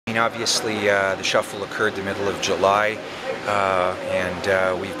Obviously, the shuffle occurred the middle of July,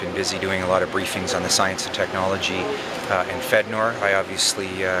 and we've been busy doing a lot of briefings on the science and technology in Fednor. I obviously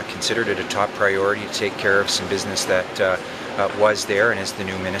considered it a top priority to take care of some business that was there, and as the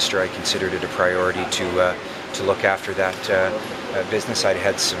new minister, I considered it a priority to look after that business. I'd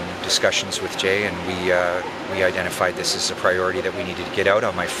had some discussions with Jay, and we identified this as a priority that we needed to get out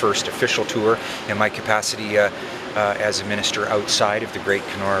on my first official tour in my capacity as a minister outside of the Great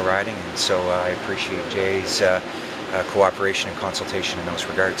Kenora riding, and so I appreciate Jay's cooperation and consultation in those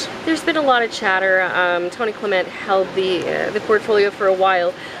regards. There's been a lot of chatter. Tony Clement held the portfolio for a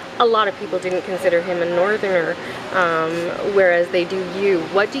while. A lot of people didn't consider him a northerner, whereas they do you.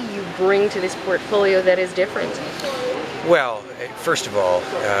 What do you bring to this portfolio that is different? Well, first of all,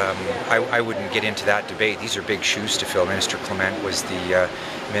 I wouldn't get into that debate. These are big shoes to fill. Minister Clement was the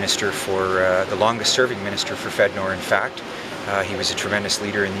minister for the longest-serving minister for Fednor, in fact. He was a tremendous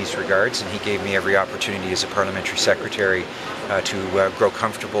leader in these regards, and he gave me every opportunity as a parliamentary secretary to grow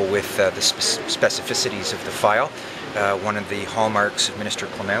comfortable with the specificities of the file. One of the hallmarks of Minister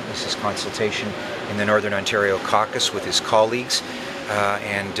Clement was his consultation in the Northern Ontario caucus with his colleagues,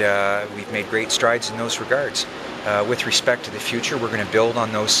 and we've made great strides in those regards. With respect to the future, we're going to build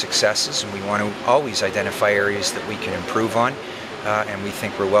on those successes, and we want to always identify areas that we can improve on, and we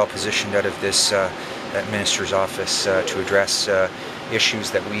think we're well positioned out of this Minister's office to address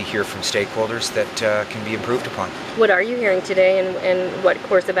issues that we hear from stakeholders that can be improved upon. What are you hearing today, and what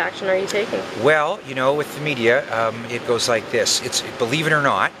course of action are you taking? Well, you know, with the media, it goes like this. It's, believe it or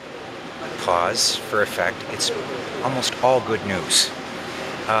not, pause for effect, it's almost all good news.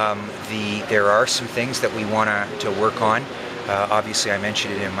 There are some things that we want to work on. Obviously, I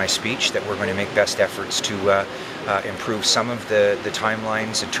mentioned it in my speech that we're going to make best efforts to improve some of the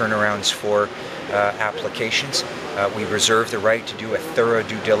timelines and turnarounds for applications. We reserve the right to do a thorough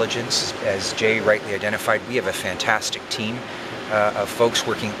due diligence. As Jay rightly identified, we have a fantastic team of folks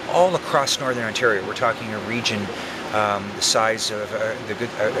working all across Northern Ontario. We're talking a region the size of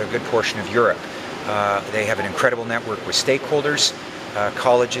a good portion of Europe. They have an incredible network with stakeholders,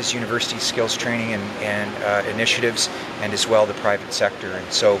 colleges, universities, skills training and initiatives, and as well the private sector.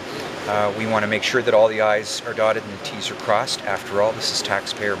 And so we want to make sure that all the I's are dotted and the T's are crossed. After all, this is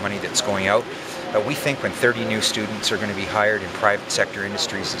taxpayer money that's going out. We think when 30 new students are going to be hired in private sector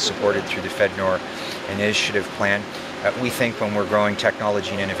industries and supported through the Fednor Initiative Plan, we think when we're growing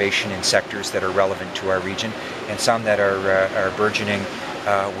technology and innovation in sectors that are relevant to our region and some that are burgeoning,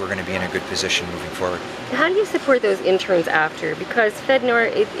 we're going to be in a good position moving forward. How do you support those interns after? Because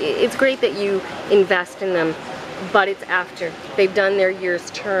Fednor, it's great that you invest in them, but it's after. They've done their year's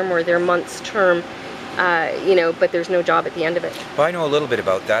term or their month's term, but there's no job at the end of it. Well, I know a little bit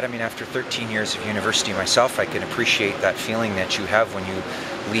about that. I mean, after 13 years of university myself, I can appreciate that feeling that you have when you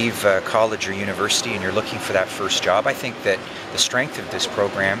leave college or university and you're looking for that first job. I think that the strength of this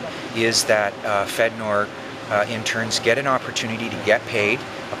program is that Fednor interns get an opportunity to get paid,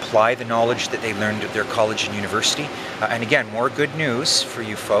 apply the knowledge that they learned at their college and university. And again, more good news for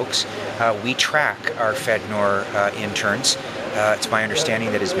you folks. We track our Fednor interns. It's my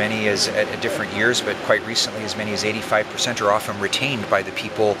understanding that as many as at different years, but quite recently as many as 85% are often retained by the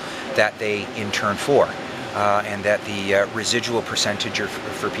people that they intern for. And that the residual percentage are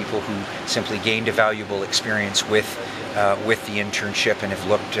for people who simply gained a valuable experience with the internship and have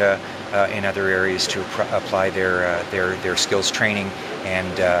looked in other areas to apply their skills training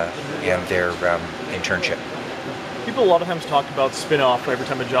and their internship. People a lot of times talk about spin-off every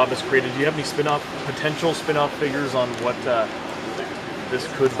time a job is created. Do you have any potential spin-off figures on what this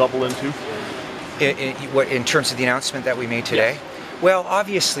could bubble into? In terms of the announcement that we made today? Yes. Well,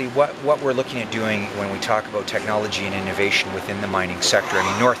 obviously, what we're looking at doing when we talk about technology and innovation within the mining sector, I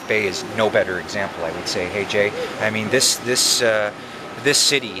mean, North Bay is no better example, I would say. Hey, Jay, I mean, this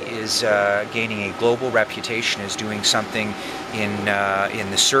city is gaining a global reputation as doing something in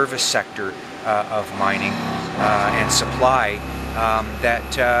the service sector of mining and supply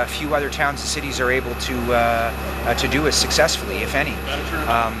that few other towns and cities are able to do as successfully, if any.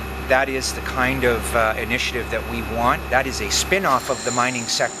 That is the kind of initiative that we want. That is a spin-off of the mining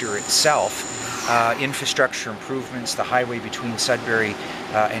sector itself. Infrastructure improvements, the highway between Sudbury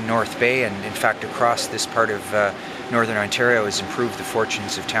and North Bay, and in fact across this part of Northern Ontario, has improved the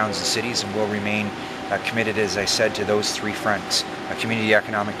fortunes of towns and cities, and will remain committed, as I said, to those three fronts: community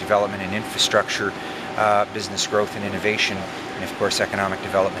economic development and infrastructure, business growth and innovation, and of course economic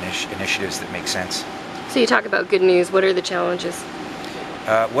development initiatives that make sense. So you talk about good news. What are the challenges?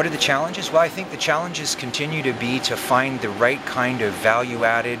 What are the challenges? Well, I think the challenges continue to be to find the right kind of value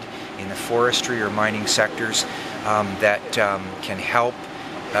added in the forestry or mining sectors that can help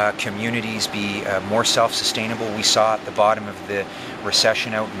communities be more self-sustainable. We saw at the bottom of the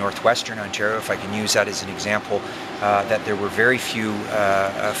recession out in northwestern Ontario, if I can use that as an example, that there were very few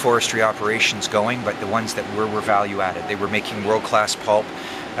forestry operations going, but the ones that were value added. They were making world-class pulp.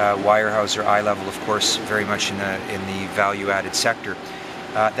 Weyerhaeuser, eye level, of course, very much in the value-added sector.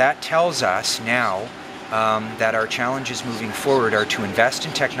 That tells us now that our challenges moving forward are to invest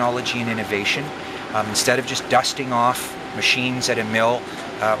in technology and innovation instead of just dusting off machines at a mill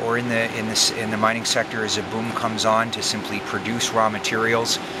or in the mining sector as a boom comes on, to simply produce raw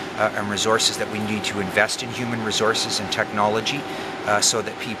materials and resources. That we need to invest in human resources and technology so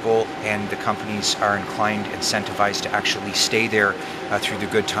that people and the companies are inclined, incentivized to actually stay there through the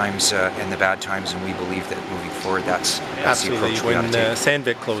good times and the bad times. And we believe that moving forward, that's the approach we ought to take. When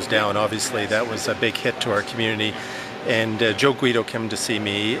Sandvik closed down, obviously that was a big hit to our community. And Joe Guido came to see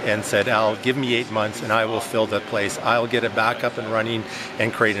me and said, Al, give me 8 months and I will fill that place. I'll get it back up and running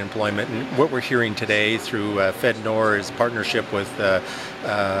and create employment. And what we're hearing today through Fednor, his partnership with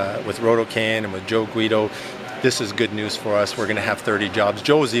Rotocan and with Joe Guido, this is good news for us. We're going to have 30 jobs.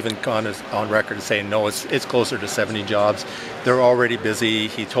 Joe's even gone on record to saying, no, it's closer to 70 jobs. They're already busy.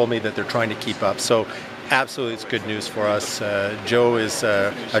 He told me that they're trying to keep up. So absolutely, it's good news for us. Joe is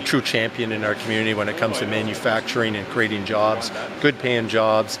a true champion in our community when it comes to manufacturing and creating jobs, good paying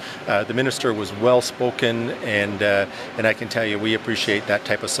jobs. The minister was well spoken, and I can tell you we appreciate that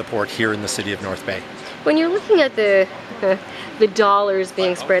type of support here in the city of North Bay. When you're looking at the dollars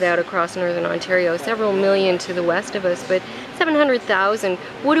being spread out across Northern Ontario, several million to the west of us, but 700,000,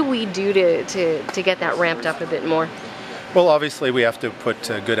 what do we do to get that ramped up a bit more? Well, obviously we have to put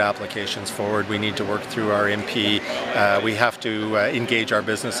good applications forward. We need to work through our MP. We have to engage our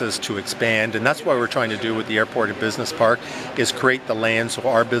businesses to expand, and that's what we're trying to do with the Airport and Business Park, is create the land so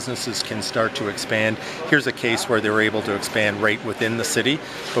our businesses can start to expand. Here's a case where they were able to expand right within the city,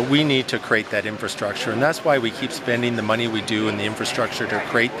 but we need to create that infrastructure, and that's why we keep spending the money we do in the infrastructure to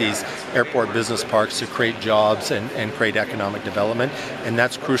create these airport business parks, to create jobs and create economic development, and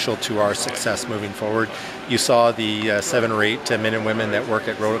that's crucial to our success moving forward. You saw the 7 or 8 men and women that work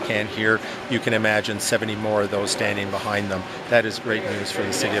at Rotocan here. You can imagine 70 more of those standing behind them. That is great news for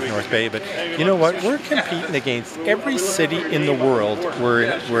the city of North Bay. But you know what? We're competing against every city in the world. We're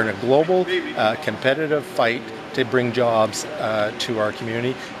in a global competitive fight to bring jobs to our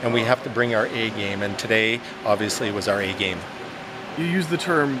community, and we have to bring our A game. And today, obviously, was our A game. You use the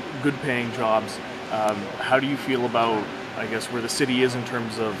term good-paying jobs. How do you feel about, I guess, where the city is in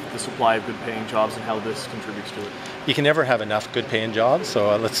terms of the supply of good-paying jobs and how this contributes to it? You can never have enough good-paying jobs,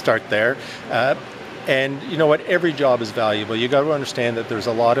 so let's start there. And you know what? Every job is valuable. You got to understand that there's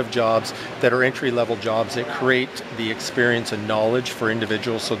a lot of jobs that are entry-level jobs that create the experience and knowledge for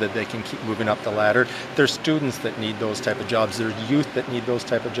individuals so that they can keep moving up the ladder. There's students that need those type of jobs. There's youth that need those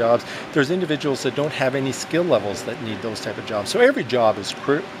type of jobs. There's individuals that don't have any skill levels that need those type of jobs. So every job is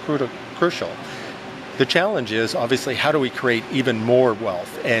crucial. The challenge is, obviously, how do we create even more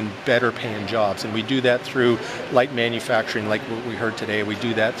wealth and better paying jobs? And we do that through light manufacturing, like what we heard today. We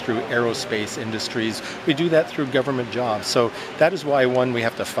do that through aerospace industries. We do that through government jobs. So that is why, one, we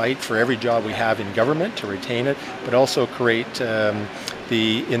have to fight for every job we have in government to retain it, but also create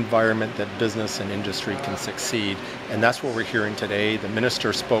the environment that business and industry can succeed. And that's what we're hearing today. The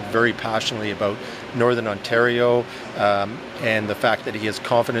minister spoke very passionately about Northern Ontario and the fact that he has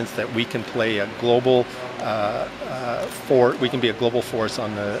confidence that we can play a global we can be a global force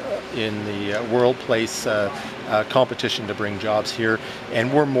in the world place competition to bring jobs here.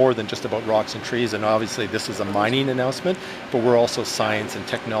 And we're more than just about rocks and trees, and obviously this is a mining announcement, but we're also science and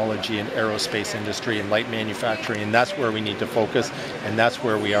technology and aerospace industry and light manufacturing, and that's where we need to focus, and that's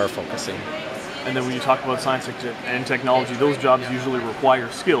where we are focusing. And then when you talk about science and technology, those jobs usually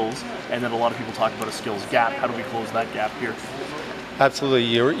require skills, and then a lot of people talk about a skills gap. How do we close that gap here? Absolutely.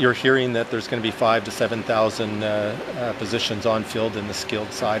 You're hearing that there's going to be 5,000 to 7,000 positions on field in the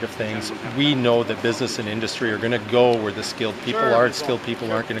skilled side of things. We know that business and industry are going to go where the skilled people are. Skilled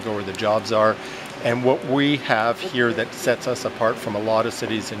people aren't going to go where the jobs are. And what we have here that sets us apart from a lot of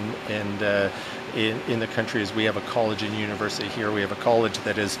cities in the country is we have a college and university here. We have a college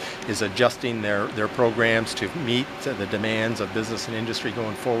that is adjusting their programs to meet the demands of business and industry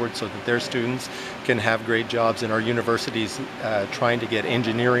going forward so that their students can have great jobs. And our universities trying to get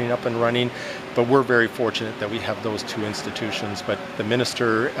engineering up and running. But we're very fortunate that we have those two institutions. But the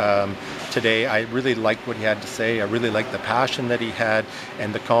minister today, I really liked what he had to say. I really liked the passion that he had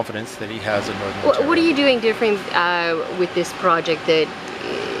and the confidence that he has in Northern Ontario. What are you doing different with this project that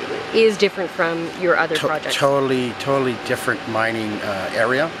is different from your other projects? Totally different mining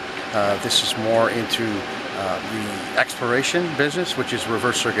area. This is more into the exploration business, which is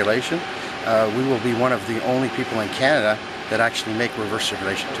reverse circulation. We will be one of the only people in Canada that actually make reverse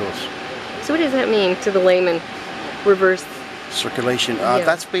circulation tools. So what does that mean to the layman, reverse circulation? Yeah.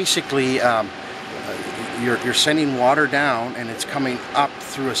 That's basically you're sending water down and it's coming up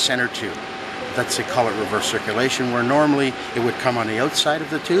through a center tube. They call it reverse circulation, where normally it would come on the outside of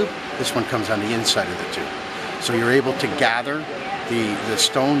the tube. This one comes on the inside of the tube. So you're able to gather the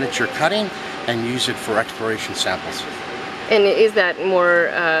stone that you're cutting and use it for exploration samples. And is that more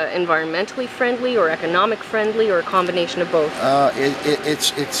environmentally friendly or economic friendly, or a combination of both?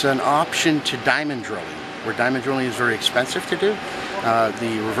 It's an option to diamond drilling, where diamond drilling is very expensive to do.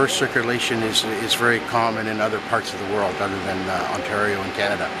 The reverse circulation is very common in other parts of the world other than Ontario and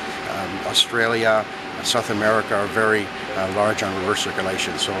Canada. Australia, South America are very large on reverse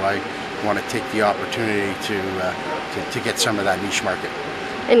circulation, so I want to take the opportunity to get some of that niche market.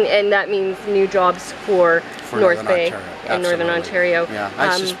 And that means new jobs for North Bay and Northern Ontario. Yeah,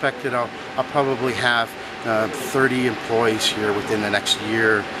 I suspect that I'll probably have 30 employees here within the next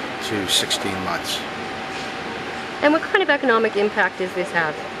year to 16 months. And what kind of economic impact does this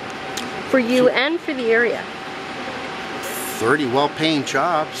have for you and for the area? 30 well-paying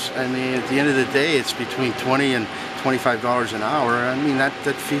jobs. I mean, at the end of the day, it's between $20 and $25 an hour. I mean, that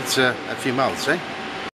feeds a few mouths, eh?